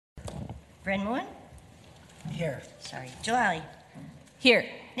Brenmoen? Here. Sorry. Jalali? Here.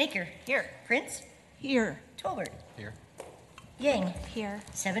 Naker? Here. Prince? Here. Tolbert? Here. Yang? Here.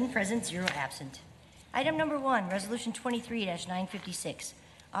 7 present, 0 absent. Item number 1, Resolution 23-956.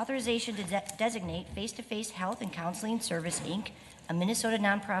 Authorization to designate Face-to-Face Health and Counseling Service, Inc., a Minnesota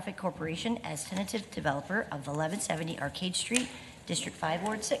nonprofit corporation, as tentative developer of 1170 Arcade Street, District 5,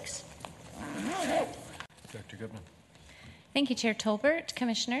 Ward 6. Dr. Goodman. Thank you, Chair Tolbert.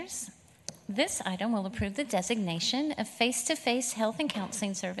 Commissioners, this item will approve the designation of Face-to-Face Health and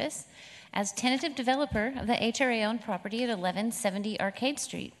Counseling Service as tentative developer of the HRA-owned property at 1170 Arcade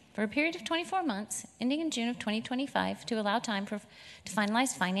Street for a period of 24 months, ending in June of 2025, to allow time to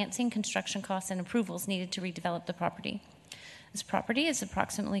finalize financing, construction costs, and approvals needed to redevelop the property. This property is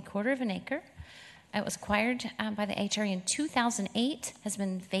approximately a quarter of an acre. It was acquired by the HRA in 2008, has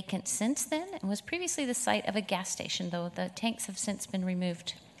been vacant since then, and was previously the site of a gas station, though the tanks have since been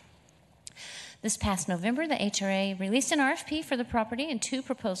removed. This past November, the HRA released an RFP for the property, and 2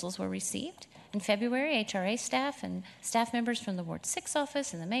 proposals were received. In February, HRA staff and staff members from the Ward 6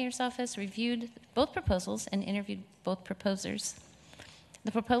 office and the mayor's office reviewed both proposals and interviewed both proposers.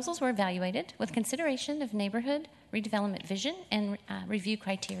 The proposals were evaluated with consideration of neighborhood redevelopment vision and review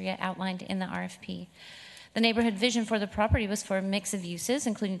criteria outlined in the RFP. The neighborhood vision for the property was for a mix of uses,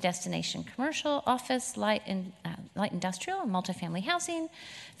 including destination commercial, office, light industrial, and multifamily housing,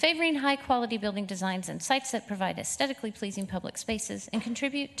 favoring high-quality building designs and sites that provide aesthetically pleasing public spaces and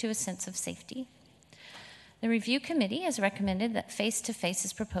contribute to a sense of safety. The review committee has recommended that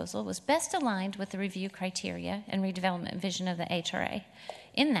Face-to-Face's proposal was best aligned with the review criteria and redevelopment vision of the HRA,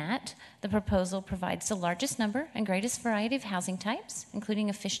 in that the proposal provides the largest number and greatest variety of housing types, including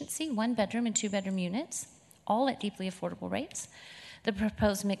efficiency, 1-bedroom and 2-bedroom units, all at deeply affordable rates. The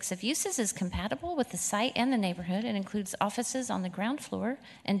proposed mix of uses is compatible with the site and the neighborhood and includes offices on the ground floor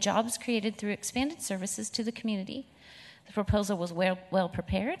and jobs created through expanded services to the community. The proposal was well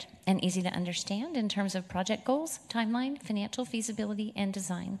prepared and easy to understand in terms of project goals, timeline, financial feasibility, and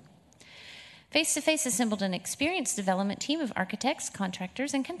design. Face-to-Face assembled an experienced development team of architects,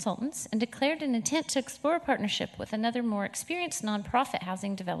 contractors, and consultants and declared an intent to explore a partnership with another more experienced nonprofit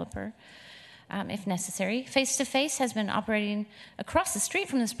housing developer if necessary. Face-to-Face has been operating across the street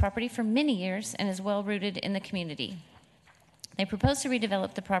from this property for many years and is well rooted in the community. They propose to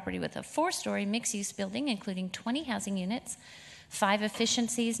redevelop the property with a 4-story mixed-use building, including 20 housing units, 5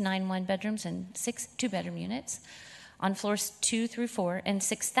 efficiencies, 9 1-bedrooms, and 6 2-bedroom units on floors 2 through 4, and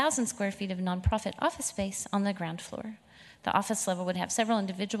 6,000 square feet of nonprofit office space on the ground floor. The office level would have several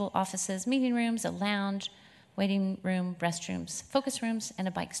individual offices, meeting rooms, a lounge, waiting room, restrooms, focus rooms, and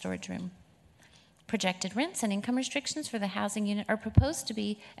a bike storage room. Projected rents and income restrictions for the housing unit are proposed to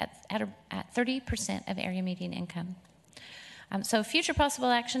be at 30% of area median income. So future possible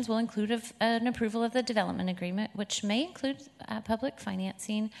actions will include an approval of the development agreement, which may include public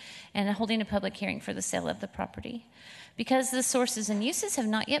financing and holding a public hearing for the sale of the property. Because the sources and uses have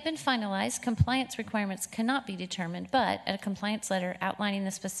not yet been finalized, compliance requirements cannot be determined, but a compliance letter outlining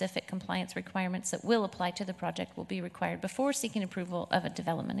the specific compliance requirements that will apply to the project will be required before seeking approval of a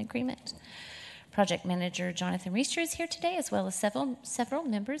development agreement. Project Manager Jonathan Reister is here today, as well as several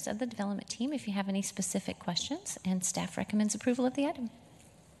members of the development team if you have any specific questions, and staff recommends approval of the item.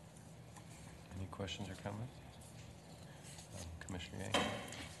 Any questions or comments? Commissioner Yang.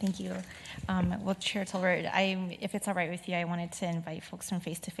 Thank you. Well, Chair Tolbert, if it's all right with you, I wanted to invite folks from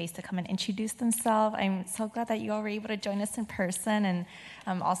Face-to-Face to come and introduce themselves. I'm so glad that you all were able to join us in person. And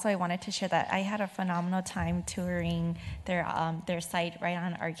also, I wanted to share that I had a phenomenal time touring their site right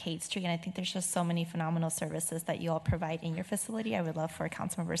on Arcade Street. And I think there's just so many phenomenal services that you all provide in your facility. I would love for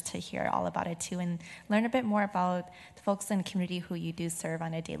council members to hear all about it too and learn a bit more about the folks in the community who you do serve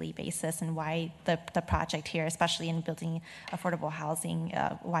on a daily basis and why the project here, especially in building affordable housing,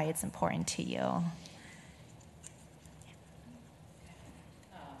 why it's important to you.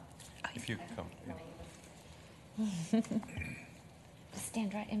 If you come.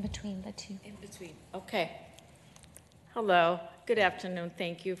 Stand right in between the two. In between. Okay. Hello. Good afternoon.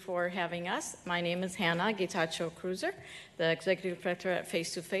 Thank you for having us. My name is Hannah Getacho Cruiser, the Executive Director at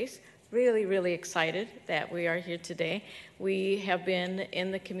Face-to-Face. Really, really excited that we are here today. We have been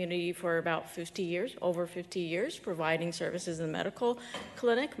in the community for about 50 years, over 50 years, providing services in the medical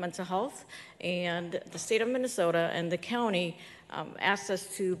clinic, mental health, and the state of Minnesota and the county asked us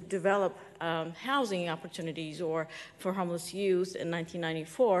to develop housing opportunities or for homeless youth in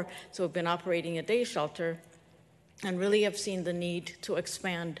 1994. So we've been operating a day shelter and really have seen the need to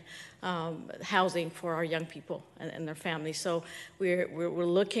expand housing for our young people and their families. So we're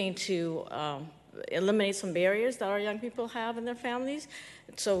looking to eliminate some barriers that our young people have in their families.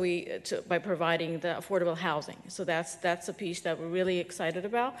 So by providing the affordable housing. So that's a piece that we're really excited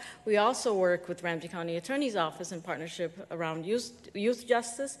about. We also work with Ramsey County Attorney's Office in partnership around youth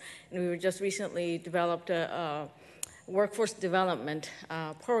justice, and we just recently developed a workforce development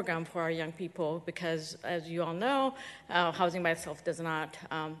program for our young people because, as you all know, housing by itself does not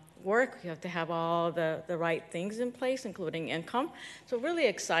work. You have to have all the right things in place, including income. So really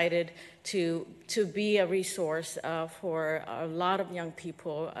excited to be a resource for a lot of young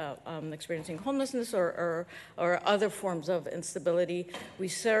people experiencing homelessness or other forms of instability. We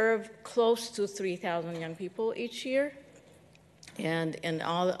serve close to 3,000 young people each year, and in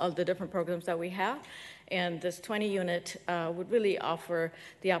all of the different programs that we have. And this 20-unit would really offer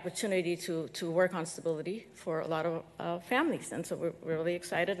the opportunity to work on stability for a lot of families. And so we're really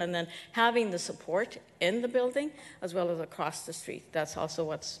excited. And then having the support in the building as well as across the street. That's also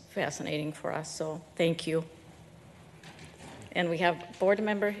what's fascinating for us. So thank you. And we have a board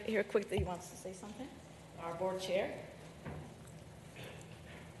member here quickly who wants to say something. Our board chair.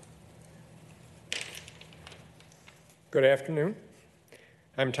 Good afternoon.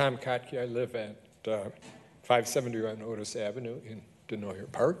 I'm Tom Kotke. I live at 571 Otis Avenue in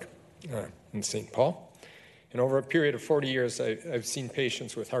Denoyer Park in St. Paul. And over a period of 40 years, I've seen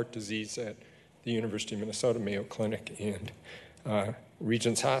patients with heart disease at the University of Minnesota Mayo Clinic and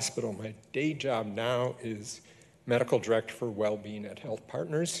Regents Hospital. My day job now is medical director for well-being at Health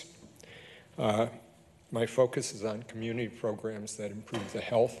Partners. My focus is on community programs that improve the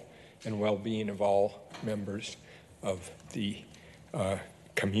health and well-being of all members of the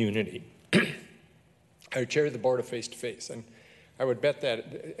community. I chair the board of Face to Face, and I would bet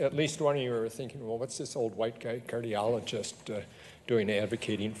that at least one of you are thinking, well, what's this old white guy cardiologist doing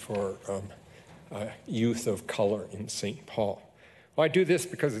advocating for youth of color in St. Paul? Well, I do this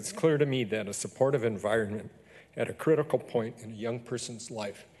because it's clear to me that a supportive environment at a critical point in a young person's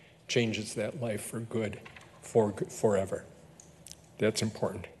life changes that life for good, forever. That's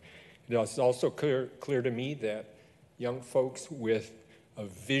important. It's also clear to me that young folks with a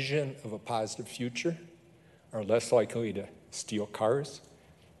vision of a positive future are less likely to steal cars,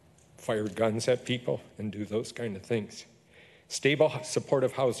 fire guns at people, and do those kind of things. Stable,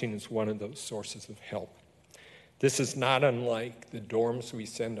 supportive housing is one of those sources of help. This is not unlike the dorms we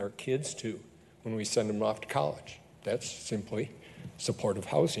send our kids to when we send them off to college. That's simply supportive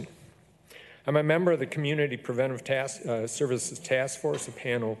housing. I'm a member of the Community Preventive Services Task Force, a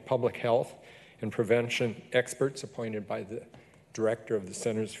panel of public health and prevention experts appointed by the director of the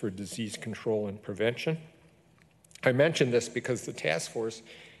Centers for Disease Control and Prevention. I mention this because the task force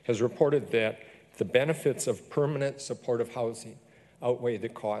has reported that the benefits of permanent supportive housing outweigh the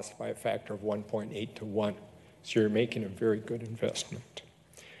cost by a factor of 1.8 to 1. So you're making a very good investment.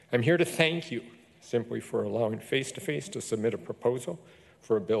 I'm here to thank you simply for allowing Face to Face to submit a proposal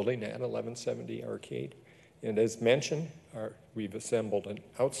for a building at 1170 Arcade. And as mentioned, we've assembled an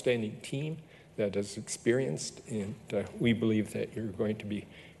outstanding team that is experienced, and we believe that you're going to be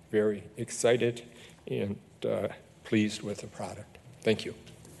very excited and pleased with the product. Thank you.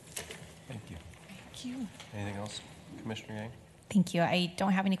 Thank you. Thank you. Anything else, Commissioner Yang? Thank you. I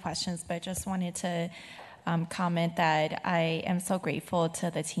don't have any questions, but just wanted to comment that I am so grateful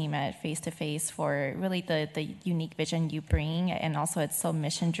to the team at Face to Face for really the unique vision you bring, and also it's so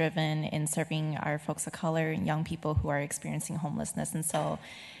mission driven in serving our folks of color and young people who are experiencing homelessness. And so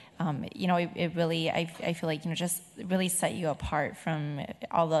it really, I feel like, just really set you apart from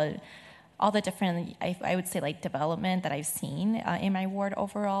all the different, I would say, like, development that I've seen in my ward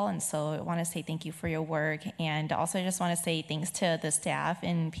overall. And so I want to say thank you for your work. And also I just want to say thanks to the staff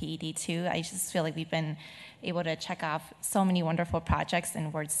in PED too. I just feel like we've been able to check off so many wonderful projects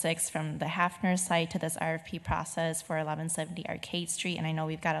in Ward 6, from the Hafner site to this RFP process for 1170 Arcade Street. And I know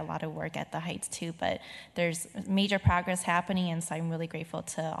we've got a lot of work at the Heights too, but there's major progress happening. And so I'm really grateful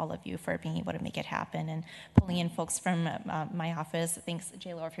to all of you for being able to make it happen and pulling in folks from my office. Thanks,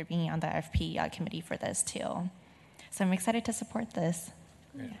 J. Laura, for being on the RFP committee for this too. So I'm excited to support this.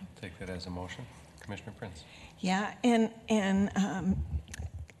 Great. Yeah. Take that as a motion. Commissioner Prince. Yeah, and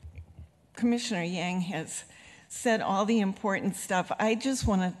Commissioner Yang has said all the important stuff. I just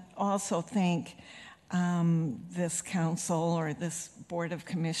want to also thank this council, or this Board of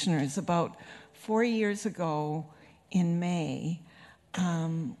Commissioners. About 4 years ago in May,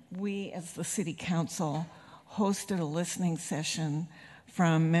 we as the City Council hosted a listening session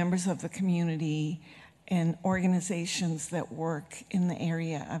from members of the community and organizations that work in the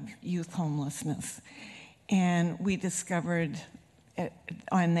area of youth homelessness. And we discovered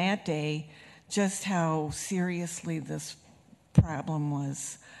on that day just how seriously this problem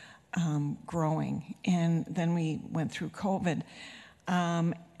was growing. And then we went through COVID.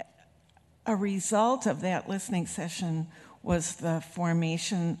 A result of that listening session was the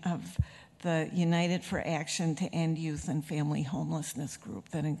formation of the United for Action to End Youth and Family Homelessness group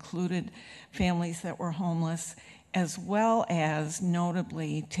that included families that were homeless, as well as,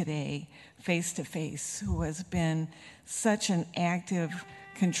 notably today, Face to Face, who has been such an active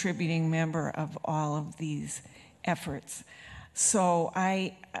contributing member of all of these efforts. So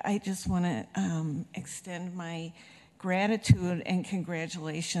I just want to extend my gratitude and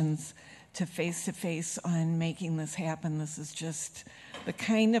congratulations to Face on making this happen. This is just the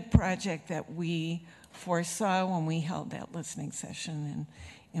kind of project that we foresaw when we held that listening session,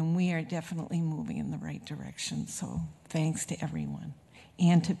 and we are definitely moving in the right direction. So thanks to everyone,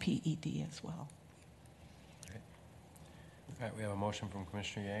 and to PED as well. Great. All right, we have a motion from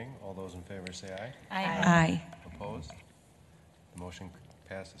Commissioner Yang. All those in favor say aye. Aye. Opposed? The motion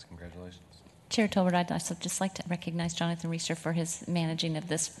passes. Congratulations. Chair Tolbert, I'd also just like to recognize Jonathan Reister for his managing of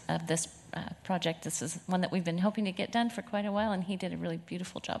this project. This is one that we've been hoping to get done for quite a while, and he did a really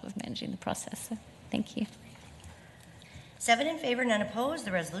beautiful job of managing the process. So thank you. 7 in favor, none opposed.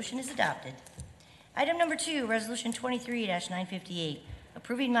 The resolution is adopted. Item number 2, Resolution 23-958,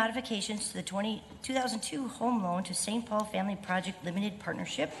 approving modifications to the 2002 home loan to St. Paul Family Project Limited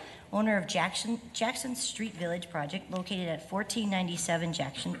Partnership, owner of Jackson Street Village Project, located at 1497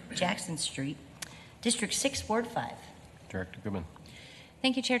 Jackson Street, District 6, Ward 5. Director Goodman.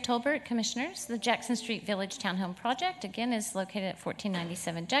 Thank you, Chair Tolbert. Commissioners, the Jackson Street Village Townhome Project, again, is located at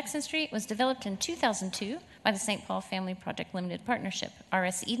 1497 Jackson Street, was developed in 2002 by the St. Paul Family Project Limited Partnership.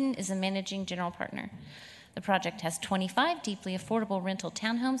 R.S. Eden is a managing general partner. The project has 25 deeply affordable rental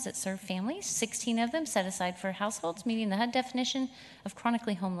townhomes that serve families, 16 of them set aside for households meeting the HUD definition of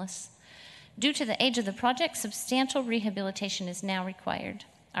chronically homeless. Due to the age of the project, substantial rehabilitation is now required.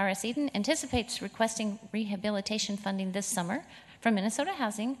 R.S. Eden anticipates requesting rehabilitation funding this summer from Minnesota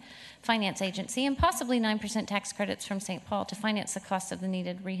Housing Finance Agency and possibly 9% tax credits from St. Paul to finance the cost of the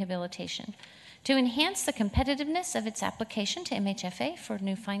needed rehabilitation. To enhance the competitiveness of its application to MHFA for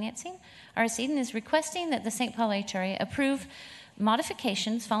new financing, R.S. Eden is requesting that the St. Paul HRA approve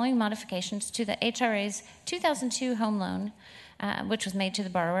following modifications to the HRA's 2002 home loan, which was made to the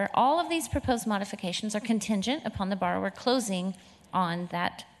borrower. All of these proposed modifications are contingent upon the borrower closing on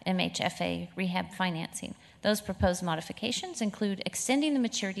that MHFA rehab financing. Those proposed modifications include extending the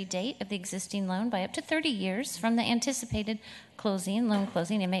maturity date of the existing loan by up to 30 years from the anticipated loan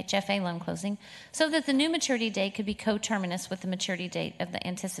closing, MHFA loan closing, so that the new maturity date could be coterminous with the maturity date of the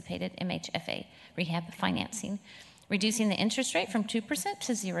anticipated MHFA rehab financing, reducing the interest rate from 2%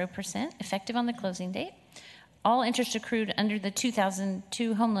 to 0%, effective on the closing date. All interest accrued under the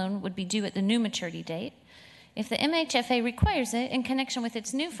 2002 home loan would be due at the new maturity date. If the MHFA requires it in connection with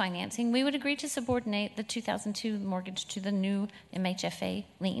its new financing, we would agree to subordinate the 2002 mortgage to the new MHFA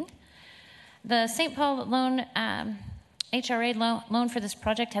lien. The St. Paul loan, HRA loan for this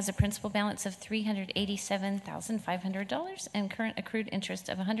project has a principal balance of $387,500 and current accrued interest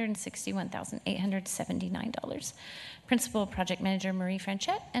of $161,879. Principal Project Manager Marie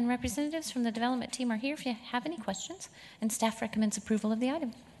Franchette and representatives from the development team are here if you have any questions, and staff recommends approval of the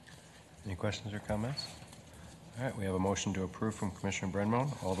item. Any questions or comments? All right, we have a motion to approve from Commissioner Brenmo.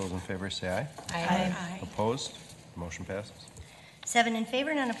 All those in favor say aye. Aye. Opposed? The motion passes. 7 in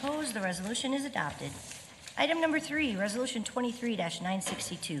favor, none opposed. The resolution is adopted. Item number 3, Resolution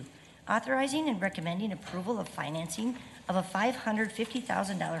 23-962, authorizing and recommending approval of financing of a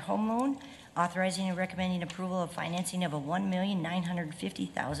 $550,000 home loan, authorizing and recommending approval of financing of a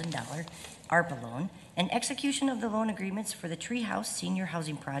 $1,950,000 ARPA loan, and execution of the loan agreements for the Treehouse Senior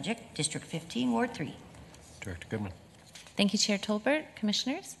Housing Project, District 15, Ward 3. Director Goodman. Thank you, Chair Tolbert.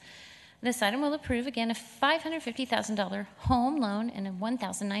 Commissioners, this item will approve, again, a $550,000 home loan and a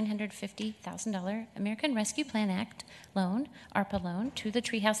 $1,950,000 American Rescue Plan Act loan, ARPA loan, to the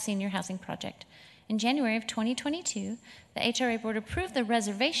Treehouse Senior Housing Project. In January of 2022, the HRA Board approved the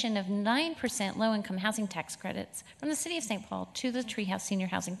reservation of 9% low-income housing tax credits from the City of St. Paul to the Treehouse Senior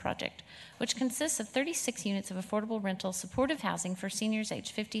Housing Project, which consists of 36 units of affordable rental supportive housing for seniors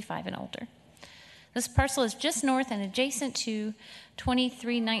aged 55 and older. This parcel is just north and adjacent to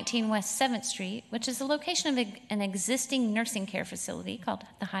 2319 West 7th Street, which is the location of an existing nursing care facility called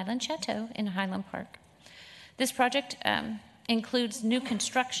the Highland Chateau in Highland Park. This project includes new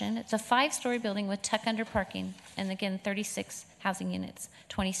construction. It's a 5-story building with tuck-under parking, and again, 36 housing units.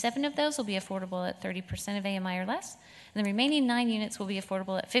 27 of those will be affordable at 30% of AMI or less, and the remaining 9 units will be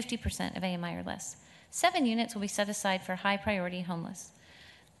affordable at 50% of AMI or less. 7 units will be set aside for high-priority homeless.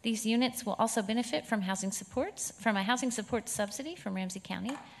 These units will also benefit from a housing support subsidy from Ramsey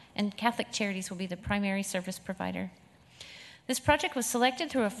County, and Catholic Charities will be the primary service provider. This project was selected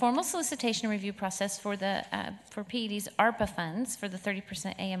through a formal solicitation review process for PED's ARPA funds for the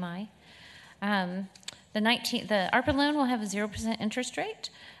 30% AMI. The ARPA loan will have a 0% interest rate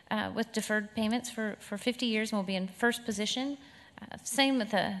with deferred payments for 50 years and will be in first position. Same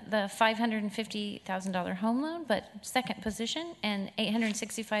with the $550,000 home loan, but second position, and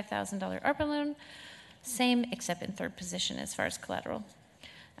 $865,000 ARPA loan, same except in third position as far as collateral.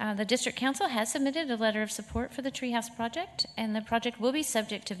 The District Council has submitted a letter of support for the Treehouse project, and the project will be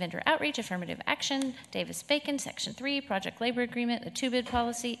subject to vendor outreach, affirmative action, Davis-Bacon, Section 3, project labor agreement, the two-bid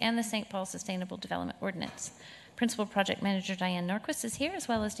policy, and the St. Paul Sustainable Development Ordinance. Principal Project Manager Diane Norquist is here, as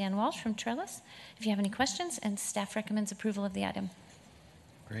well as Dan Walsh from Trellis. If you have any questions, and staff recommends approval of the item.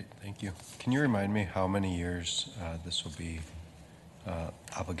 Great, thank you. Can you remind me how many years this will be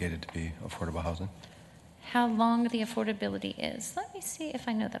obligated to be affordable housing? How long the affordability is. Let me see if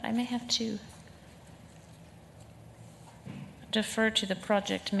I know that. I may have to defer to the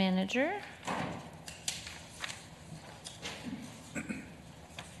project manager.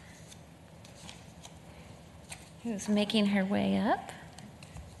 Who's making her way up.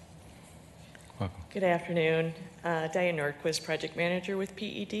 Welcome. Good afternoon. Diane Norquist, Project Manager with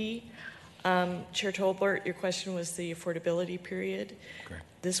PED. Chair Tolbert, your question was the affordability period. Correct.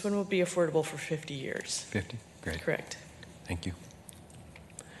 This one will be affordable for 50 years. 50? Great. Correct. Thank you.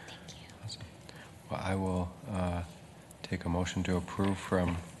 Awesome. Well, I will take a motion to approve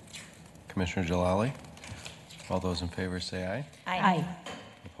from Commissioner Jalali. All those in favor say aye. Aye.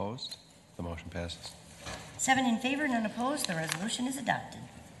 Opposed? The motion passes. 7 in favor, none opposed. The resolution is adopted.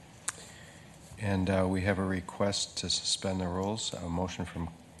 And we have a request to suspend the rules. A motion from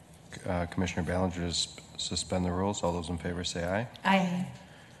Commissioner Ballinger to suspend the rules. All those in favor say aye. Aye.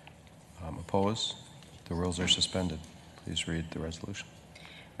 Opposed? The rules are suspended. Please read the resolution.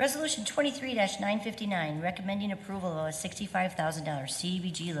 Resolution 23-959, recommending approval of a $65,000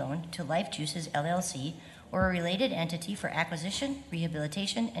 CDBG loan to Life Juices LLC or a related entity for acquisition,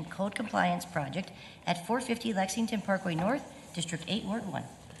 rehabilitation, and code compliance project at 450 Lexington Parkway North, District 8, Ward 1.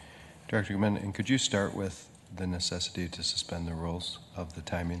 Director Goodman, and could you start with the necessity to suspend the rules of the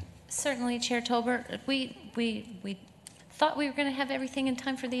timing? Certainly, Chair Tolbert. We thought we were going to have everything in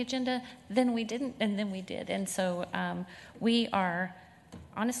time for the agenda, then we didn't, and then we did. And so we are,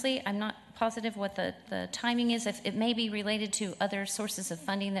 honestly, I'm not positive what the timing is. If it may be related to other sources of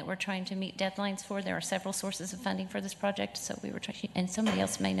funding that we're trying to meet deadlines for. There are several sources of funding for this project, so we were trying, and somebody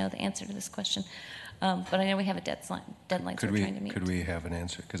else may know the answer to this question. But I know we have a deadline so we're trying to meet. Could we have an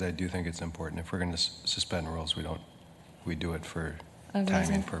answer? Because I do think it's important. If we're going to suspend rules, we do it for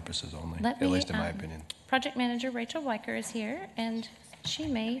timing purposes only, at least in my opinion. Project Manager Rachel Weicker is here, and she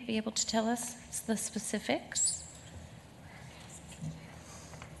may be able to tell us the specifics.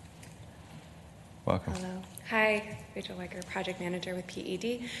 Welcome. Hello. Hi, Rachel Weicker, Project Manager with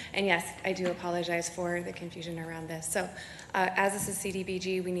PED. And yes, I do apologize for the confusion around this. So as this is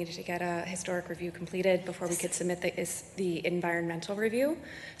CDBG, we needed to get a historic review completed before we could submit the environmental review.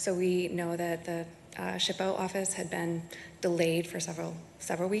 So we know that the SHPO office had been delayed for several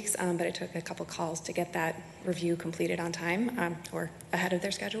weeks, but it took a couple calls to get that review completed on time or ahead of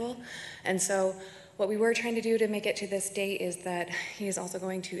their schedule. And so what we were trying to do to make it to this date is that he is also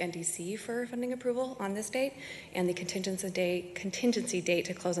going to NDC for funding approval on this date, and the contingency date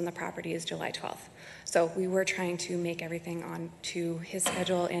to close on the property is July 12th. So we were trying to make everything on to his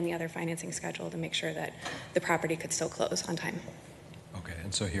schedule and the other financing schedule to make sure that the property could still close on time. Okay,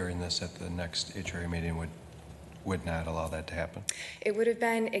 and so hearing this at the next HRA meeting would not allow that to happen? It would have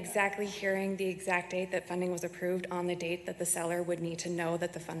been exactly hearing the exact date that funding was approved on the date that the seller would need to know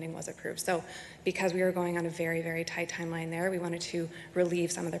that the funding was approved. So because we were going on a very, very tight timeline there, we wanted to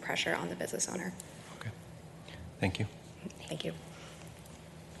relieve some of the pressure on the business owner. Okay. Thank you. Thank you.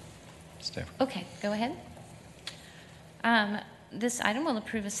 Staff. Okay, go ahead. This item will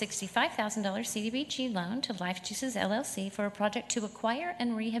approve a $65,000 CDBG loan to Life Juices LLC for a project to acquire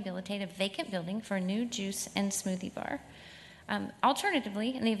and rehabilitate a vacant building for a new juice and smoothie bar.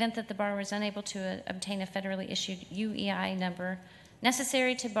 Alternatively, in the event that the borrower is unable to obtain a federally issued UEI number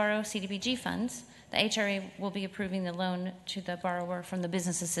necessary to borrow CDBG funds, the HRA will be approving the loan to the borrower from the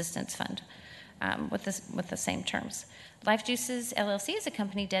Business Assistance Fund with the same terms. Life Juices LLC is a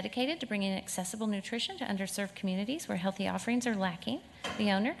company dedicated to bringing accessible nutrition to underserved communities where healthy offerings are lacking. The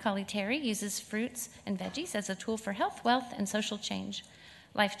owner, Collie Terry, uses fruits and veggies as a tool for health, wealth, and social change.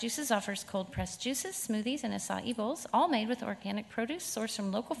 Life Juices offers cold-pressed juices, smoothies, and acai bowls, all made with organic produce sourced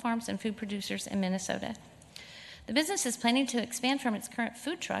from local farms and food producers in Minnesota. The business is planning to expand from its current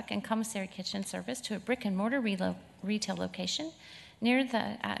food truck and commissary kitchen service to a brick-and-mortar retail location near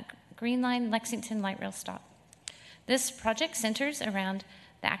the Green Line Lexington Light Rail stop. This project centers around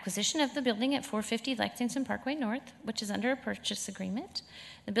the acquisition of the building at 450 Lexington Parkway North, which is under a purchase agreement.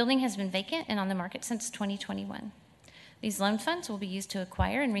 The building has been vacant and on the market since 2021. These loan funds will be used to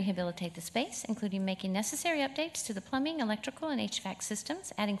acquire and rehabilitate the space, including making necessary updates to the plumbing, electrical, and HVAC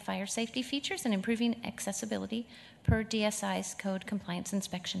systems, adding fire safety features, and improving accessibility per DSI's code compliance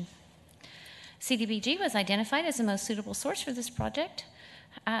inspection. CDBG was identified as the most suitable source for this project.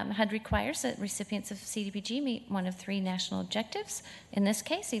 HUD requires that recipients of CDBG meet one of 3 national objectives. In this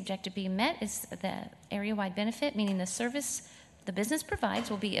case, the objective being met is the area-wide benefit, meaning the service the business provides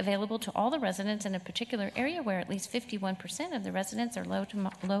will be available to all the residents in a particular area where at least 51% of the residents are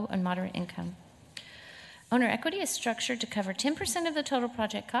low and moderate income. Owner equity is structured to cover 10% of the total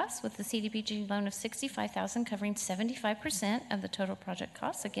project costs, with the CDBG loan of $65,000 covering 75% of the total project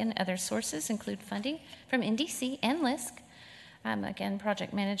costs. Again, other sources include funding from NDC and LISC. Again,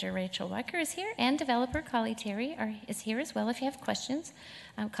 project manager Rachel Weicker is here, and developer Kali Terry is here as well if you have questions.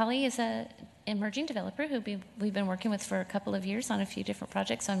 Kali is an emerging developer who we've been working with for a couple of years on a few different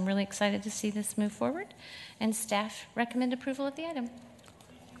projects, so I'm really excited to see this move forward. And staff recommend approval of the item.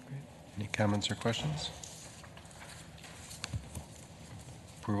 Great. Any comments or questions?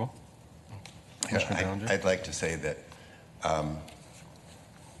 Approval? Commissioner Ballinger? I'd like to say that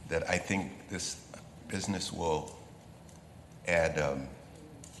that I think this business will add a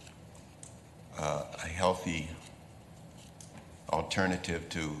healthy alternative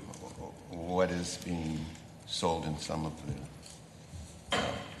to what is being sold in some of the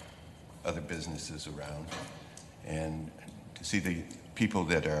other businesses around. And to see the people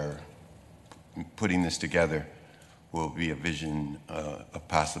that are putting this together will be a vision, a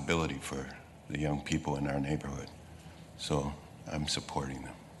possibility for the young people in our neighborhood. So I'm supporting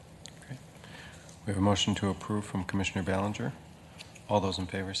them. Great. We have a motion to approve from Commissioner Ballinger. All those in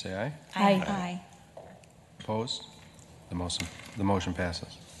favor say aye. Aye. Opposed? The motion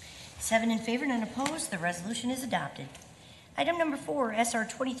passes. 7 in favor, none opposed. The resolution is adopted. Item number 4, SR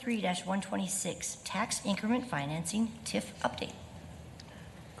 23-126, Tax Increment Financing, TIF Update.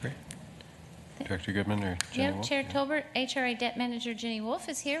 Great. Director Goodman or Jenny Yep, Wolf? Chair Tolbert, HRA Debt Manager Jenny Wolf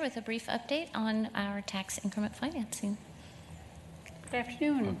is here with a brief update on our tax increment financing. Good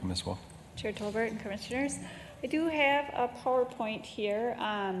afternoon, Welcome, Ms. Wolf. Chair Tolbert and Commissioners. I do have a PowerPoint here.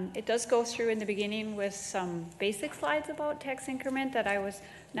 It does go through in the beginning with some basic slides about tax increment that I was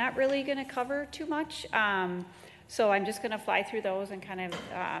not really going to cover too much. So I'm just going to fly through those and kind of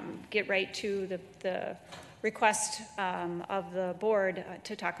get right to the request of the board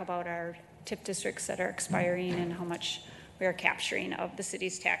to talk about our TIF districts that are expiring and how much we are capturing of the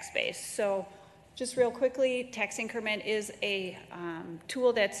city's tax base. So just real quickly, tax increment is a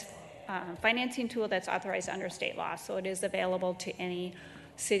tool that's financing tool that's authorized under state law. So it is available to any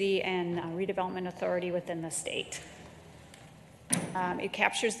city and redevelopment authority within the state. It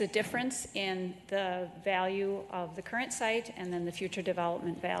captures the difference in the value of the current site and then the future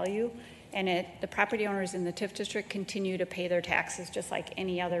development value. And the property owners in the TIF district continue to pay their taxes just like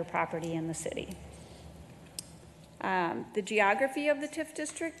any other property in the city. The geography of the TIF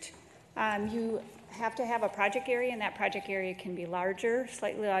district, you have to have a project area, and that project area can be larger,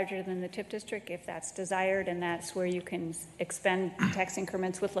 slightly larger than the TIF district if that's desired, and that's where you can expend tax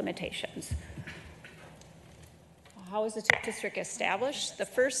increments with limitations. How is the TIF district established? The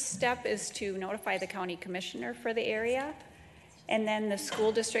first step is to notify the county commissioner for the area, and then the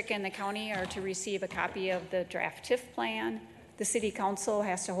school district and the county are to receive a copy of the draft TIF plan. The city council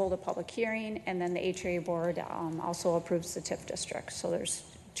has to hold a public hearing, and then the HRA board also approves the TIF district. So there's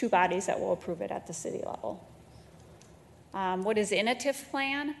 2 bodies that will approve it at the city level. What is in a TIF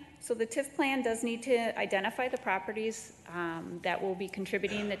plan? So the TIF plan does need to identify the properties that will be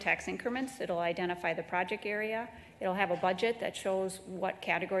contributing the tax increments. It'll identify the project area. It'll have a budget that shows what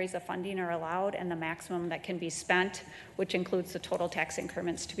categories of funding are allowed and the maximum that can be spent, which includes the total tax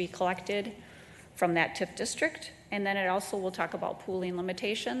increments to be collected from that TIF district. And then it also will talk about pooling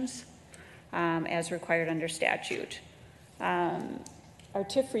limitations as required under statute. Our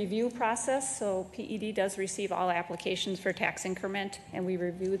TIF review process, so PED does receive all applications for tax increment, and we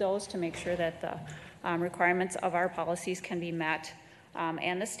review those to make sure that the requirements of our policies can be met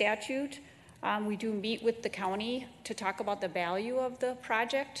and the statute. We do meet with the county to talk about the value of the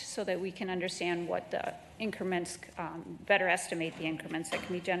project so that we can understand what the increments, better estimate the increments that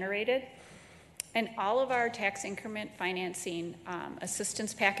can be generated. And all of our tax increment financing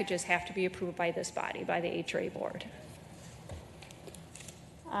assistance packages have to be approved by this body, by the HRA board.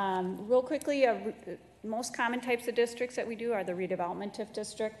 Real quickly, most common types of districts that we do are the redevelopment TIF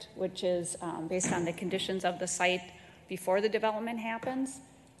district, which is based on the conditions of the site, before the development happens,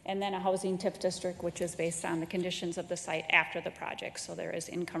 and then a housing TIF district, which is based on the conditions of the site after the project. So there is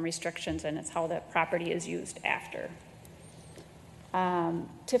income restrictions, and it's how the property is used after.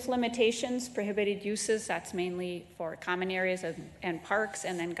 TIF limitations, prohibited uses, that's mainly for common areas and parks,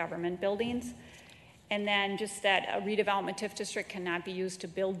 and then government buildings. And then just that a redevelopment TIF district cannot be used to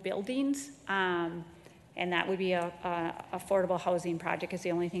build buildings, and that would be a affordable housing project is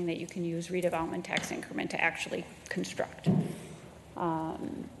the only thing that you can use redevelopment tax increment to actually construct.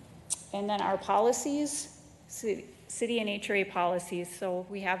 And then our policies, city and HRA policies. So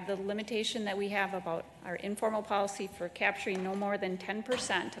we have the limitation that we have about our informal policy for capturing no more than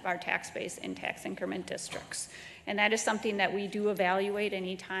 10% of our tax base in tax increment districts. And that is something that we do evaluate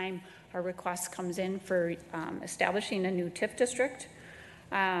anytime our request comes in for establishing a new TIF district.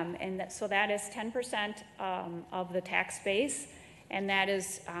 So that is 10% of the tax base. And that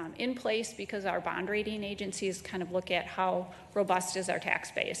is in place because our bond rating agencies kind of look at how robust is our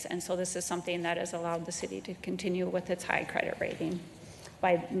tax base. And so this is something that has allowed the city to continue with its high credit rating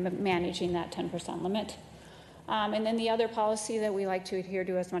by managing that 10% limit. And then the other policy that we like to adhere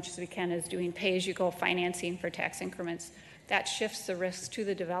to as much as we can is doing pay-as-you-go financing for tax increments. That shifts the risk to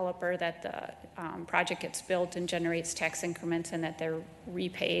the developer that the project gets built and generates tax increments and that they're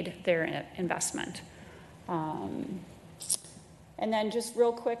repaid their investment. And then just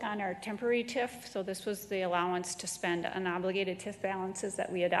real quick on our temporary TIF. So this was the allowance to spend unobligated TIF balances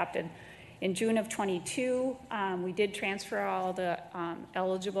that we adopted in June of 22. We did transfer all the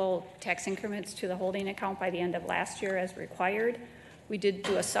eligible tax increments to the holding account by the end of last year as required. We did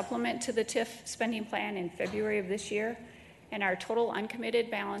do a supplement to the TIF spending plan in February of this year. And our total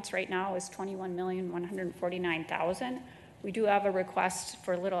uncommitted balance right now is $21,149,000. We do have a request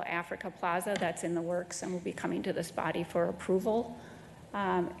for Little Africa Plaza that's in the works and will be coming to this body for approval.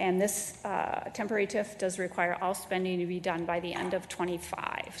 And this temporary TIF does require all spending to be done by the end of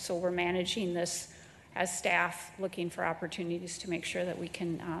 25. So we're managing this as staff, looking for opportunities to make sure that we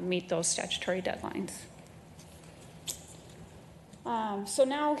can meet those statutory deadlines. So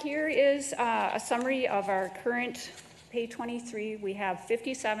now here is a summary of our current Pay 23. We have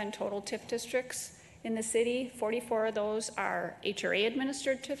 57 total TIF districts in the city. 44 of those are HRA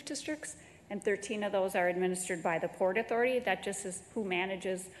administered TIF districts, and 13 of those are administered by the Port Authority. That just is who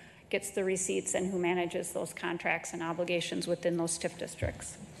manages, gets the receipts, and who manages those contracts and obligations within those TIF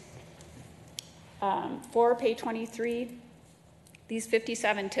districts. For Pay 23, these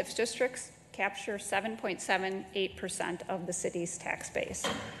 57 TIF districts capture 7.78% of the city's tax base.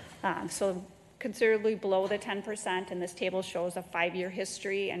 So considerably below the 10%, and this table shows a 5-year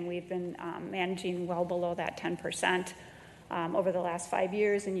history, and we've been managing well below that 10% over the last 5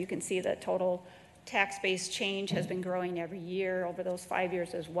 years, and you can see the total tax base change has been growing every year over those 5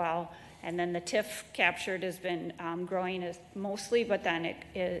 years as well, and then the TIF captured has been growing as mostly, but then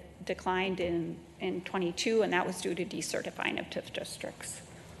it declined in 22, and that was due to decertifying of TIF districts.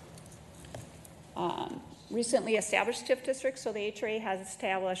 Recently established TIF districts, so the HRA has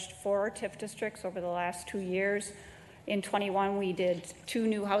established 4 TIF districts over the last 2 years. In 21, we did 2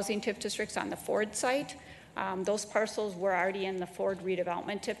 new housing TIF districts on the Ford site. Those parcels were already in the Ford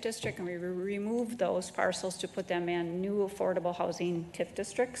redevelopment TIF district, and we removed those parcels to put them in new affordable housing TIF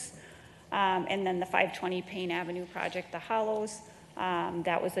districts. And then the 520 Payne Avenue project, the Hollows,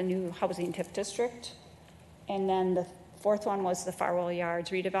 that was a new housing TIF district. And then the 4th one was the Farwell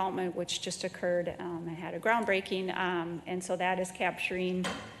Yards redevelopment, which just occurred and had a groundbreaking. And so that is capturing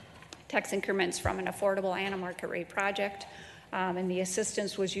tax increments from an affordable and a market rate project. And the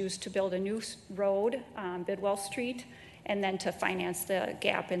assistance was used to build a new road, Bidwell Street, and then to finance the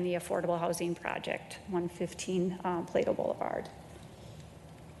gap in the affordable housing project, 115 Plato Boulevard.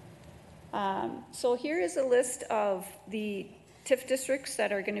 So here is a list of the TIF districts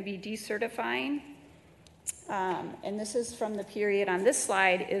that are going to be decertifying. And this is from the period on this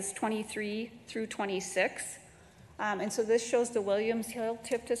slide is 23 through 26. And so this shows the Williams Hill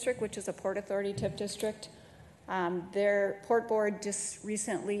TIF district, which is a Port Authority TIF district. Their Port Board just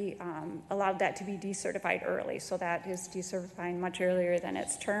recently allowed that to be decertified early. So that is decertifying much earlier than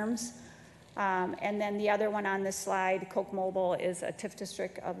its terms. And then the other one on this slide, Coke Mobile, is a TIF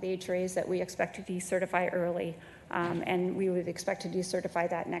district of the HRAs that we expect to decertify early. And we would expect to decertify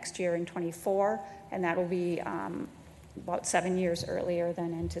that next year in 24, and that will be about 7 years earlier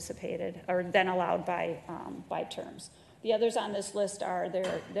than anticipated, or than allowed by terms. The others on this list are,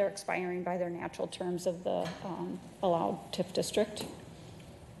 they're expiring by their natural terms of the allowed TIF district.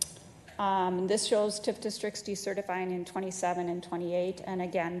 This shows TIF districts decertifying in 27 and 28, and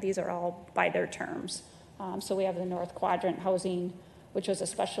again, these are all by their terms. So we have the North Quadrant Housing, which was a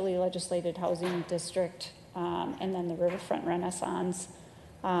specially legislated housing district and then the Riverfront Renaissance,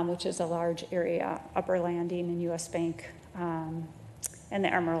 which is a large area, Upper Landing and US Bank, and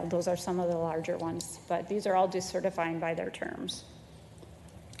the Emerald. Those are some of the larger ones, but these are all decertifying by their terms.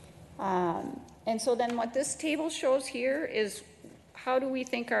 And so then what this table shows here is how do we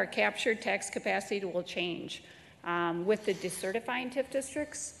think our captured tax capacity will change with the decertifying TIF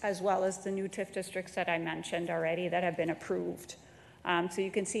districts, as well as the new TIF districts that I mentioned already that have been approved. So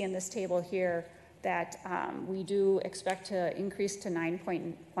you can see in this table here that we do expect to increase to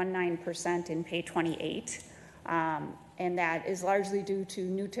 9.19% in Pay 28. And that is largely due to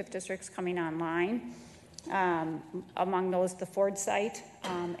new TIF districts coming online. Among those, the Ford site,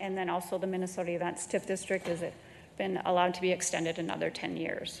 and then also the Minnesota Events TIF district has been allowed to be extended another 10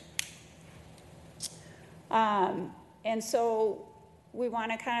 years. And so we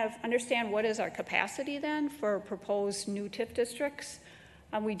want to kind of understand what is our capacity then for proposed new TIF districts.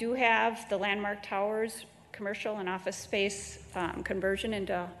 We do have the Landmark Towers commercial and office space conversion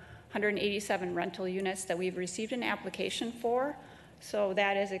into 187 rental units that we've received an application for. So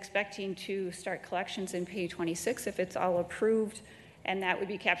that is expecting to start collections in Pay 26 if it's all approved, and that would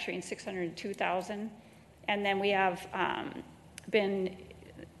be capturing 602,000. And then we have been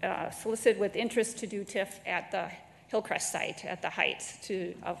solicited with interest to do TIF at the Hillcrest site at the Heights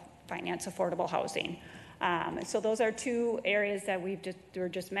to finance affordable housing. So those are two areas that we're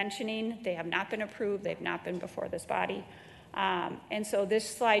just mentioning. They have not been approved. They've not been before this body. And so this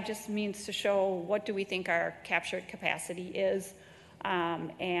slide just means to show what do we think our captured capacity is.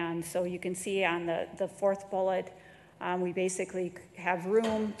 And so you can see on the fourth bullet, we basically have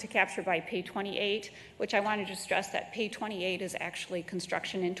room to capture by Pay 28, which I wanted to stress that Pay 28 is actually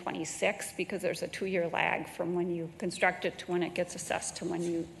construction in 26 because there's a 2-year lag from when you construct it to when it gets assessed to when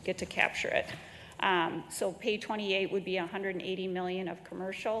you get to capture it. So Pay 28 would be 180 million of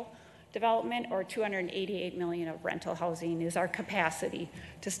commercial development or 288 million of rental housing is our capacity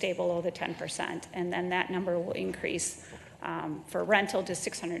to stay below the 10%. And then that number will increase for rental to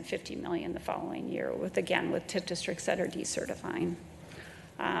 650 million the following year with TIF districts that are decertifying.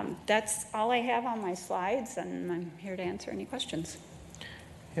 That's all I have on my slides, and I'm here to answer any questions.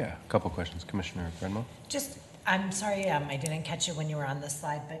 Yeah, a couple questions. Commissioner Grenmo? I'm sorry, I didn't catch it when you were on this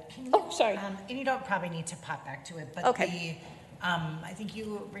slide, but can you? Oh, sorry. And you don't probably need to pop back to it, but okay. I think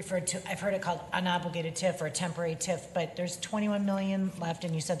you referred to, I've heard it called unobligated TIF or temporary TIF, but there's 21 million left,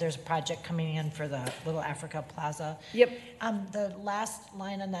 and you said there's a project coming in for the Little Africa Plaza. Yep. The last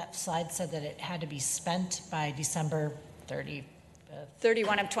line on that slide said that it had to be spent by December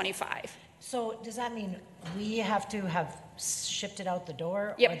 31 of 25. So does that mean we have to have shipped it out the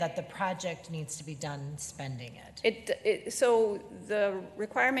door? Yep. Or that the project needs to be done spending it? So the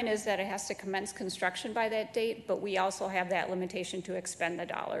requirement is that it has to commence construction by that date, but we also have that limitation to expend the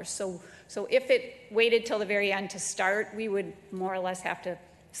dollars. So if it waited till the very end to start, we would more or less have to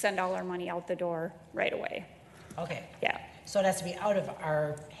send all our money out the door right away. Okay. Yeah. So it has to be out of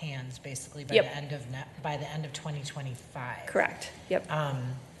our hands basically by Yep. the end of 2025. Correct. Yep.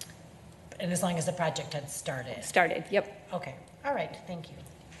 And as long as the project had started. Started. Yep. Okay. All right. Thank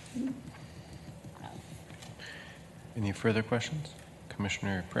you. Any further questions?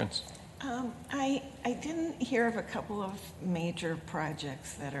 Commissioner Prince? I didn't hear of a couple of major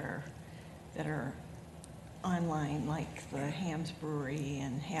projects that are online, like the Hams Brewery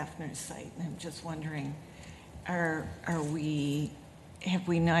and Hafner's site. And I'm just wondering, have we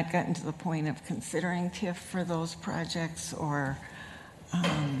not gotten to the point of considering TIF for those projects, or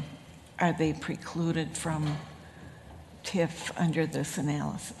are they precluded from TIF under this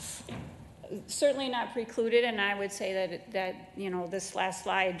analysis? Certainly not precluded, and I would say that this last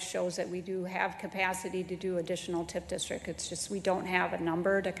slide shows that we do have capacity to do additional TIF district. It's just we don't have a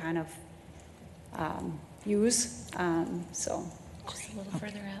number to kind of use. So Just a little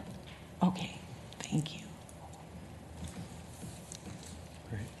further out. Okay, thank you.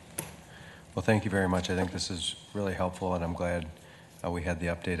 Great. Well, thank you very much. I think this is really helpful, and I'm glad we had the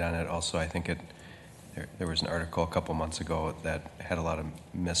update on it. Also, I think there was an article a couple months ago that had a lot of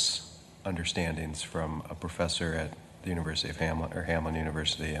misunderstandings from a professor at the University of Hamlin, or Hamlin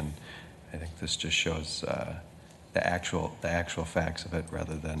University, and I think this just shows the actual facts of it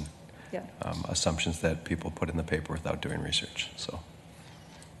rather than assumptions that people put in the paper without doing research. So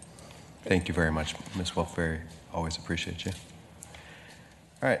thank you very much, Ms. Wolf-Berry. Always appreciate you.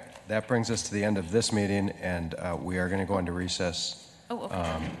 All right, that brings us to the end of this meeting, and we are going to go into recess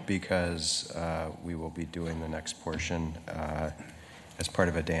because we will be doing the next portion as part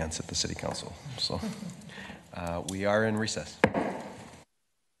of a dance at the City Council. So we are in recess.